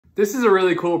This is a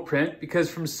really cool print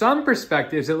because from some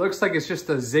perspectives, it looks like it's just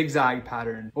a zigzag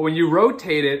pattern. But when you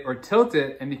rotate it or tilt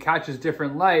it and it catches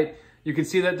different light, you can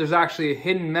see that there's actually a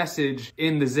hidden message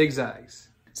in the zigzags.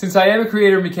 Since I am a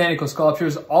creator of mechanical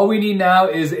sculptures, all we need now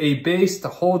is a base to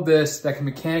hold this that can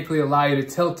mechanically allow you to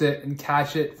tilt it and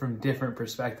catch it from different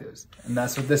perspectives. And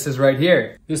that's what this is right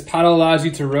here. This paddle allows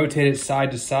you to rotate it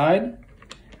side to side.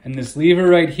 And this lever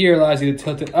right here allows you to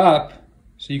tilt it up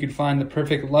so you can find the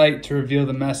perfect light to reveal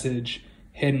the message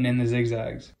hidden in the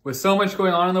zigzags. With so much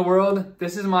going on in the world,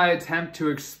 this is my attempt to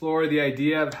explore the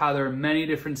idea of how there are many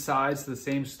different sides to the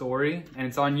same story, and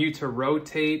it's on you to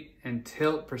rotate and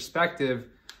tilt perspective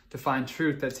to find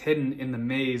truth that's hidden in the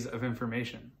maze of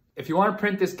information. If you want to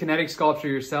print this kinetic sculpture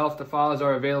yourself, the files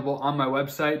are available on my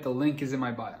website. The link is in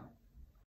my bio.